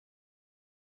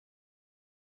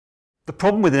The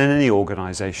problem within any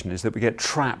organisation is that we get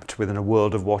trapped within a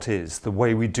world of what is, the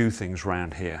way we do things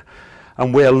around here.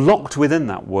 And we're locked within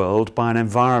that world by an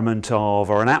environment of,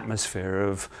 or an atmosphere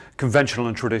of, conventional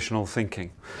and traditional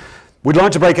thinking. We'd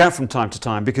like to break out from time to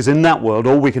time because in that world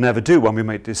all we can ever do when we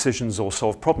make decisions or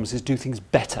solve problems is do things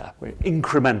better. We're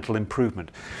incremental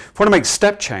improvement. If we want to make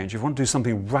step change, if we want to do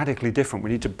something radically different, we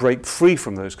need to break free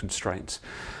from those constraints.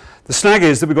 The snag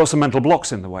is that we've got some mental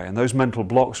blocks in the way, and those mental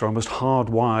blocks are almost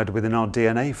hardwired within our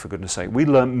DNA, for goodness sake. We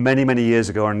learned many, many years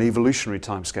ago on an evolutionary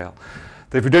timescale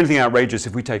that if we do anything outrageous,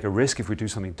 if we take a risk, if we do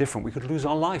something different, we could lose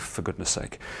our life, for goodness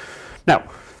sake. Now,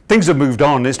 things have moved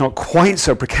on. It's not quite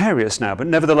so precarious now, but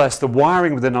nevertheless, the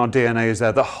wiring within our DNA is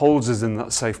there that holds us in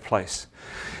that safe place.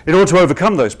 In order to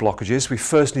overcome those blockages, we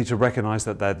first need to recognize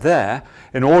that they're there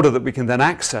in order that we can then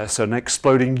access an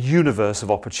exploding universe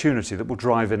of opportunity that will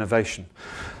drive innovation.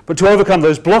 But to overcome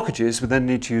those blockages, we then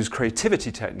need to use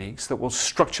creativity techniques that will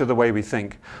structure the way we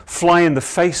think, fly in the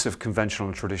face of conventional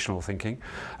and traditional thinking,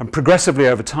 and progressively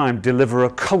over time deliver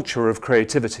a culture of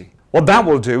creativity. What that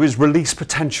will do is release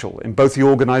potential in both the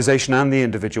organization and the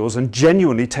individuals and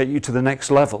genuinely take you to the next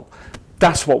level.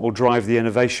 That's what will drive the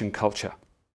innovation culture.